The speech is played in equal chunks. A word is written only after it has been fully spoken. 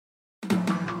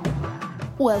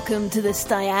Welcome to the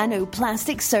Stiano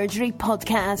Plastic Surgery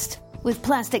Podcast with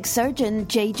plastic surgeon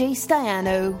JJ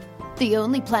Stiano, the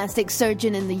only plastic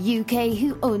surgeon in the UK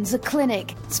who owns a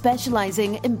clinic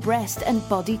specialising in breast and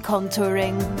body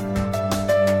contouring.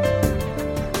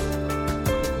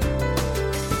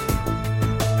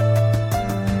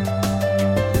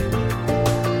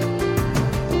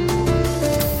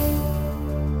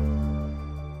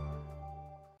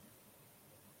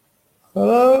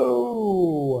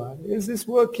 Hello, is this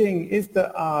working? Is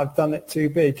that I've done it too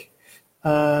big?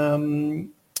 Right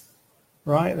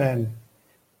then,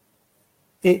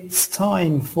 it's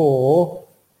time for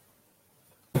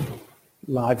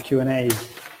live Q&A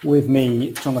with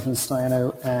me, Jonathan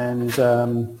Stiano,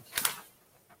 and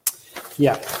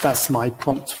yeah, that's my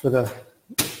prompt for the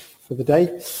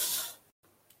day.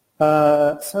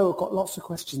 So I've got lots of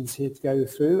questions here to go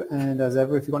through, and as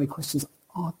ever, if you've got any questions,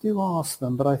 I do ask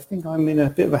them, but I think I'm in a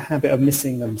bit of a habit of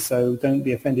missing them, so don't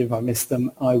be offended if I miss them.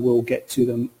 I will get to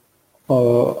them,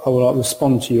 or I will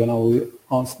respond to you, and I will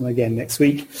answer them again next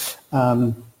week.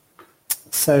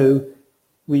 So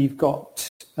we've got,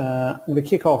 I'm going to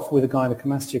kick off with a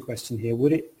gynecomastia question here.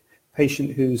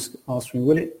 Patient who's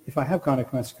asking, if I have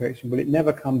gynecomastia correction, will it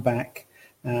never come back?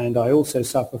 And I also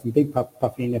suffer from big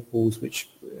puffy nipples, which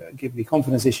give me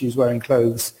confidence issues wearing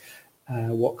clothes.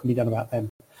 What can be done about them?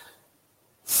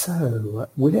 So,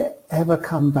 will it ever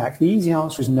come back? The easy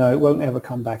answer is no, it won't ever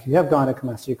come back. If you have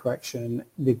gynecomastia correction,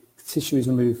 the tissue is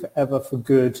removed forever for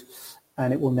good,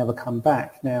 and it will never come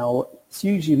back. Now, it's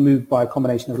usually removed by a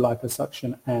combination of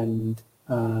liposuction and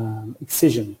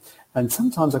excision. And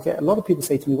sometimes I get a lot of people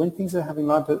say to me, when they're having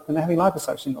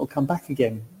liposuction, it'll come back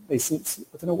again. I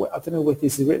don't know where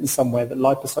this is written somewhere that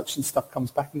liposuction stuff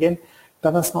comes back again,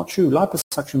 but that's not true.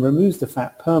 Liposuction removes the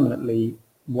fat permanently.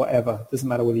 Whatever, doesn't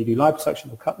matter whether you do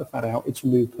liposuction or cut the fat out, it's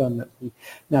removed permanently.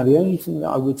 Now, the only thing that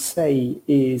I would say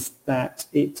is that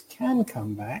it can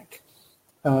come back.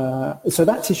 So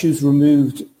that tissue is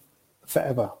removed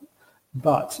forever,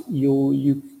 but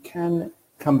you can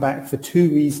come back for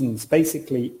two reasons.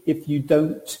 Basically, if you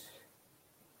don't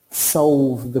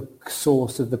solve the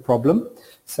source of the problem.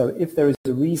 So if there is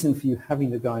a reason for you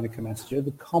having the gynecomastia,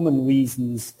 the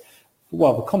commonest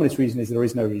reason is there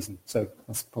is no reason. So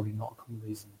that's probably not a common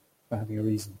reason for having a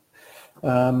reason.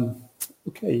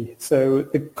 Okay, so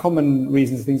the common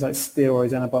reasons are things like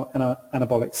steroids,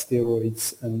 anabolic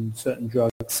steroids, and certain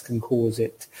drugs can cause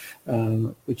it,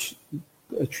 which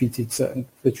are treating certain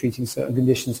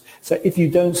conditions. So if you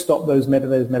don't stop those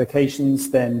medications,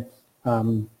 then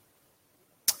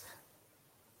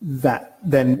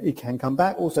then it can come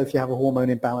back. Also, if you have a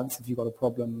hormone imbalance, if you've got a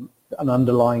problem, an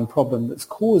underlying problem that's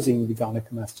causing the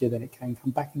gynecomastia, then it can come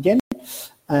back again.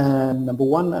 And number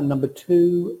one. And number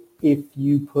two, if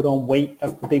you put on weight,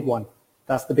 that's the big one.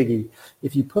 That's the biggie.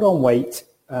 If you put on weight,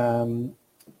 you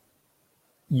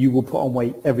will put on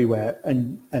weight everywhere,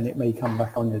 and it may come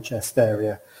back on your chest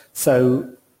area.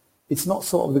 So it's not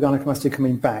sort of the gynecomastia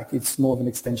coming back, it's more of an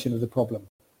extension of the problem.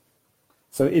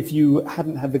 So if you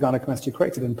hadn't had the gynecomastia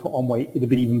corrected and put on weight, it would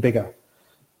be even bigger.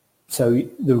 So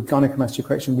the gynecomastia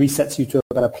correction resets you to a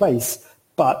better place,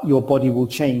 but your body will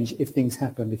change if things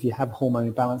happen. If you have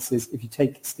hormone imbalances, if you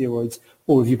take steroids,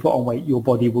 or if you put on weight, your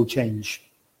body will change.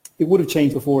 It would have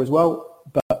changed before as well,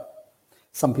 but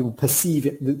some people perceive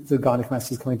it, the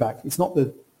gynecomastia is coming back. It's not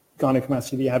the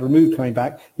gynecomastia that you had removed coming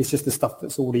back, it's just the stuff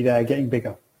that's already there getting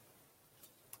bigger.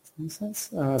 Makes sense?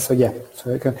 So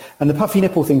it can, and the puffy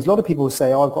nipple things, a lot of people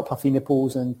say, I've got puffy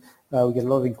nipples, and we get a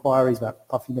lot of inquiries about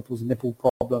puffy nipples and nipple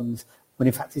problems, when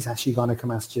in fact it's actually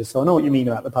gynecomastia. So I know what you mean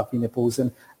about the puffy nipples,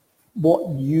 and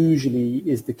what usually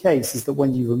is the case is that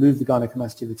when you remove the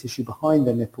gynecomastia, the tissue behind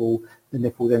the nipple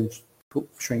then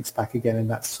shrinks back again, and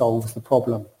that solves the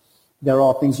problem. There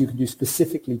are things you can do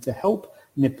specifically to help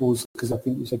nipples, because I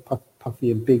think you said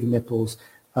puffy and big nipples.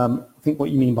 I think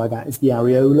what you mean by that is the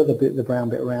areola, the brown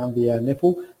bit around the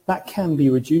nipple. That can be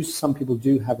reduced. Some people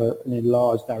do have an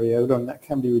enlarged areola, and that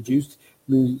can be reduced,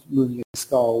 moving the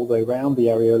skull all the way around the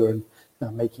areola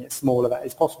and making it smaller. That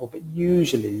is possible. But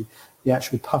usually the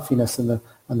actual puffiness and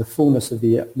the fullness of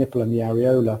the nipple and the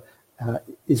areola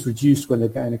is reduced when the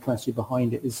gynecomastia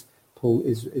behind it is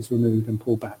removed and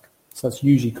pulled back. So it's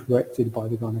usually corrected by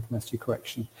the gynecomastia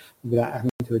correction without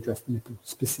having to address the nipple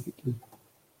specifically.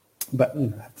 But you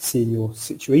have to see in your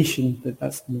situation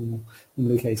that's the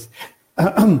normal case.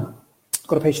 Got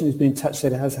a patient who's been in touch,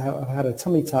 said I've had a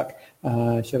tummy tuck. She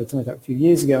had a tummy tuck a few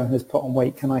years ago and has put on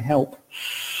weight. Can I help?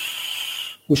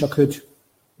 Wish I could.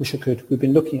 We've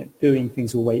been looking at doing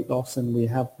things with weight loss, and we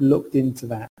have looked into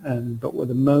that. But at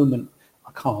the moment,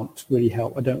 I can't really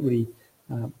help. I don't really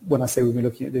When I say we've been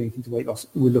looking at doing things to weight loss,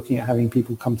 we're looking at having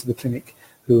people come to the clinic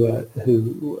who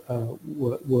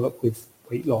work with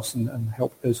weight loss and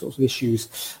help those sorts of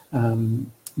issues.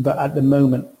 But at the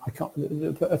moment, I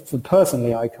can't.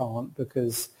 Personally, I can't,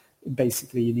 because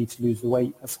basically you need to lose the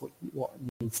weight. That's what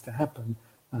needs to happen.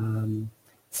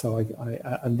 So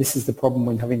and this is the problem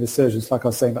when having the surgeons. Like I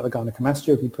was saying about the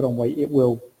gynecomastia, if you put on weight, it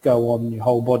will go on your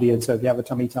whole body. And so if you have a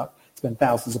tummy tuck, spend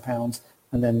thousands of pounds,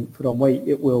 and then put on weight,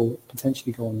 it will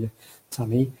potentially go on your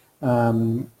tummy.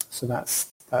 So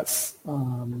that's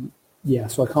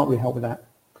so I can't really help with that.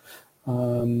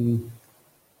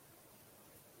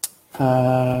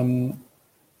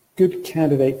 Good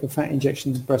candidate for fat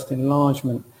injections, breast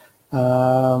enlargement.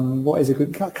 What is a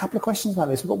good couple of questions about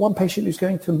this? We've got one patient who's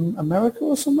going to America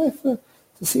or somewhere to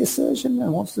see a surgeon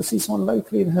and wants to see someone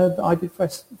locally, and heard that I did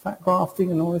fat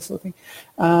grafting and all this sort of thing.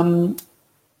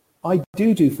 I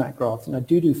do fat grafting. I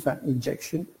do fat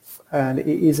injection, and it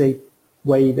is a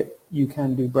way that you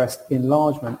can do breast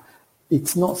enlargement.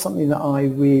 It's not something that I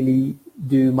really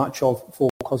do much of for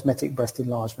cosmetic breast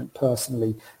enlargement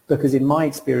personally, because in my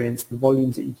experience, the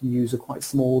volumes that you can use are quite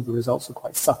small, the results are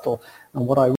quite subtle. And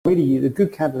what I really use, a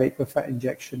good candidate for fat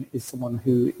injection is someone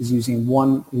who is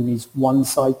who needs one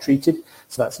side treated.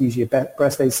 So that's usually a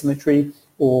breast asymmetry,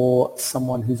 or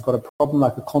someone who's got a problem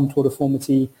like a contour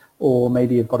deformity, or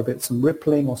maybe you've got some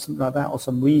rippling or something like that, or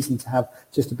some reason to have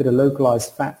just a bit of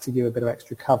localized fat to give a bit of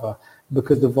extra cover,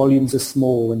 because the volumes are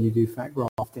small when you do fat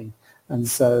grafting. And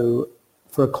so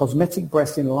for a cosmetic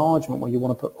breast enlargement, where you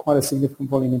want to put quite a significant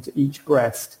volume into each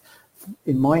breast,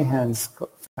 in my hands,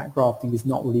 fat grafting is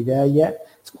not really there yet.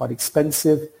 It's quite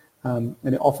expensive, and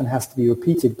it often has to be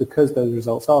repeated because those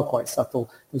results are quite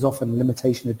subtle. There's often a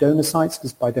limitation of donor sites,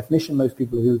 because by definition, most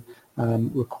people who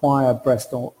require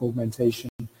breast augmentation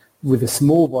with a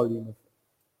small volume,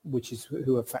 which is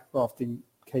who a fat grafting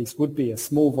case would be, a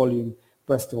small volume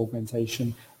breast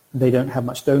augmentation, they don't have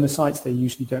much donor sites. They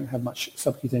usually don't have much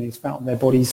subcutaneous fat on their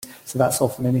bodies, so that's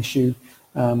often an issue.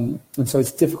 And so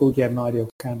it's difficult to get an ideal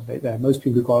candidate there. Most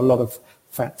people who've got a lot of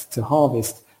fat to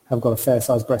harvest have got a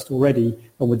fair-sized breast already,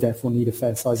 and would therefore need a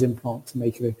fair-sized implant to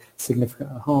make it a significant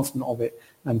enhancement of it,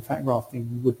 and fat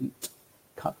grafting wouldn't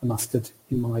cut the mustard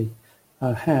in my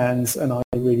hands. And I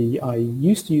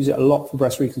used to use it a lot for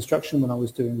breast reconstruction when I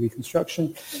was doing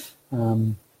reconstruction,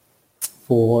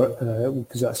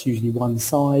 because that's usually one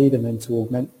side, and then to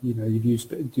augment,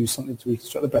 you'd do something to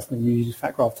reconstruct the breast, and then you use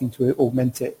fat grafting to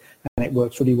augment it, and it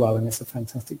works really well, and it's a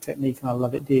fantastic technique, and I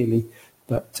love it dearly.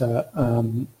 But I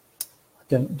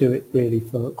don't do it really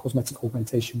for cosmetic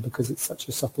augmentation, because it's such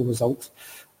a subtle result,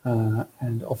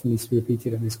 and often needs to be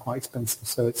repeated, and is quite expensive.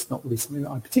 So it's not really something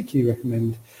that I particularly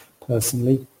recommend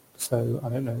personally. So I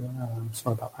don't know.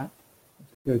 Sorry about that.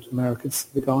 Go to America to see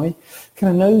the guy. Can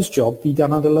a nose job be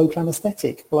done under local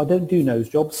anaesthetic? Well, I don't do nose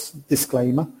jobs,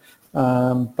 disclaimer,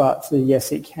 but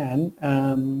yes, it can.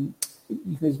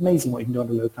 It's amazing what you can do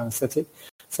under local anaesthetic.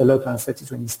 So local anaesthetic is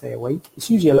when you stay awake.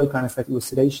 It's usually a local anaesthetic with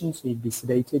sedation, so you'd be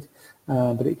sedated,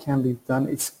 but it can be done.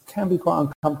 It can be quite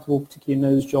uncomfortable, particularly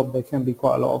a nose job. There can be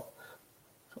quite a lot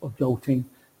of jolting,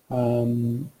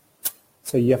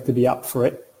 so you have to be up for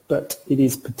it. But it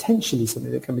is potentially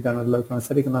something that can be done with a local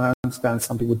anaesthetic, and I understand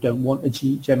some people don't want a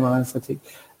general anaesthetic.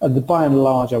 By and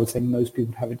large, I would say most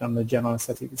people have it done with a general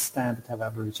anaesthetic. It's standard to have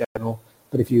a general,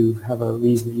 but if you have a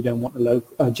reason that you don't want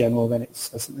a general, then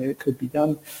it's something that could be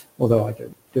done, although I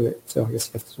don't do it, so I guess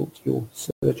you have to talk to your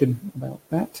surgeon about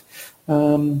that.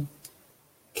 Can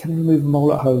I remove a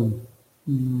mole at home?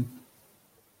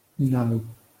 No,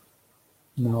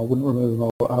 I wouldn't remove a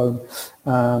mole at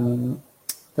home.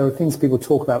 There are things people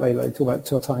talk about. They talk about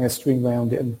tying a string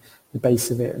around it and the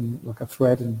base of it, and like a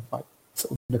thread, and like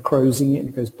sort of necrosing it, and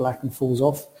it goes black and falls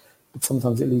off. But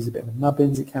sometimes it leaves a bit of a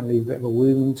nubbins. It can leave a bit of a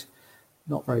wound.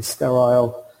 Not very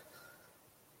sterile.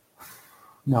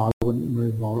 No, I wouldn't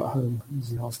remove a mole at home. Is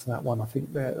the answer to that one. I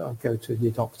think that I'd go to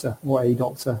your doctor or a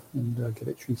doctor and get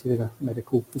it treated in a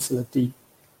medical facility.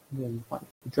 And then like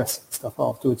dressing stuff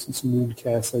afterwards and some wound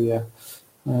care. So yeah.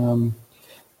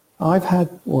 I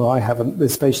haven't.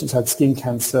 This patient's had skin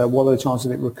cancer. What are the chances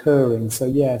of it recurring? So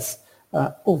yes.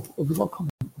 We've got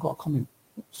a comment.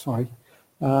 Sorry.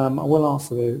 I will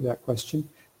answer that question.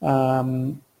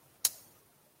 It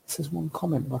says one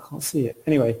comment, but I can't see it.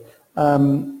 Anyway,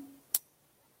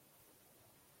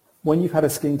 when you've had a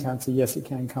skin cancer, yes, it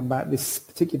can come back. This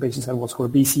particular patient's had what's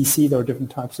called a BCC. There are different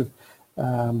types of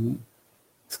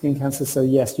skin cancer. So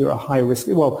yes, you're at a high risk.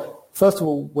 Well, first of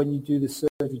all, when you do the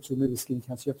surgery to remove the skin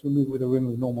cancer, you have to remove it with a rim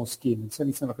of normal skin. It's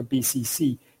only something like a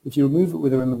BCC. If you remove it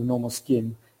with a rim of normal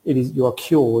skin, you are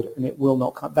cured, and it will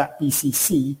not cut. That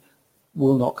BCC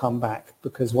will not come back,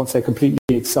 because once they're completely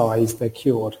excised, they're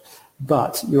cured.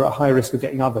 But you're at high risk of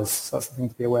getting others, so that's the thing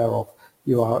to be aware of.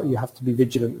 You have to be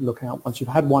vigilant and look out. Once you've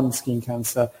had one skin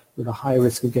cancer, you're at a high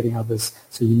risk of getting others,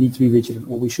 so you need to be vigilant.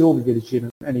 Well, we should all be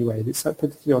vigilant anyway. It's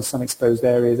particularly on sun exposed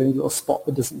areas, any little spot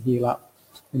that doesn't heal up,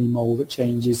 any mole that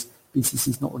changes. BCC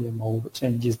is not really a mole that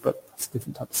changes, but it's a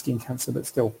different type of skin cancer, but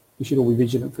still, we should all be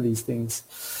vigilant for these things.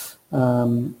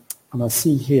 And I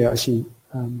see here, actually,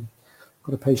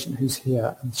 got a patient who's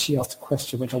here, and she asked a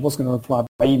question which I was going to reply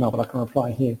by email, but I can reply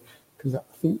here, because I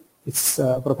think it's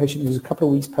got a patient who's a couple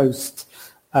of weeks post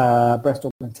breast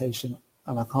augmentation,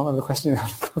 and I can't remember the question.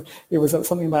 It was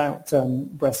something about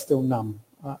breast still numb,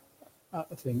 I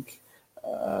think.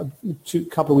 A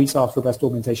couple of weeks after breast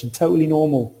augmentation. Totally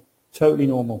normal.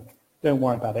 Don't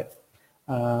worry about it.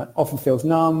 Often feels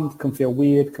numb, can feel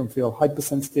weird, can feel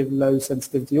hypersensitive, low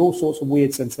sensitivity, all sorts of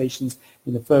weird sensations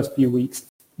in the first few weeks.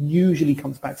 Usually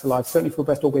comes back to life. Certainly for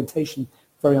breast augmentation,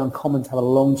 very uncommon to have a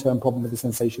long-term problem with the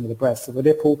sensation of the breast. So the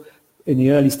nipple, in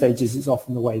the early stages, is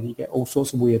often the way that you get all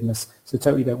sorts of weirdness. So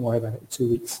totally don't worry about it in 2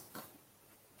 weeks.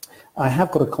 I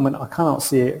have got a comment. I cannot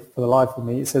see it for the life of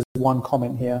me. It says one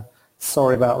comment here.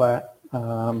 Sorry about that.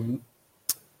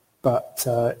 But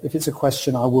if it's a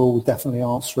question, I will definitely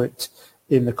answer it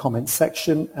in the comments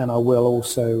section, and I will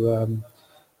also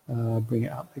bring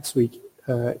it up next week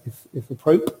if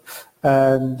appropriate.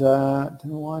 And I don't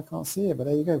know why I can't see it, but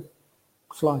there you go.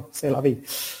 Fly, c'est la vie.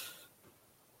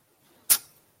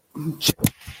 Checking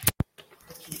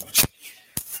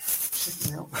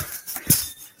out.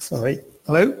 Sorry.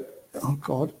 Hello? Oh,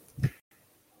 God.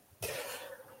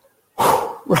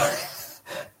 Right.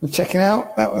 I'm checking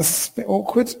out. That was a bit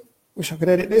awkward. Wish I could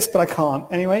edit this, but I can't.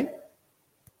 Anyway.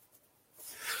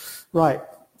 Right.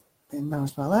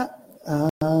 Embarrassed about that.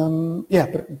 Yeah,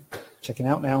 but checking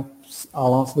out now.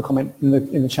 I'll answer the comment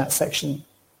in the chat section.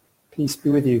 Peace be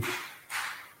with you.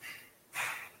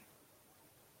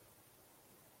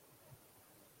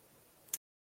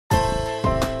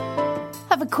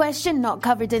 Have a question not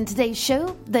covered in today's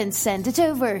show? Then send it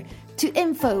over to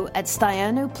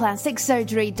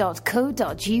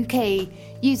info@staianoplasticsurgery.co.uk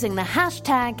using the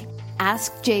hashtag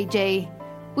AskJJ.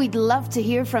 We'd love to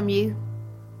hear from you.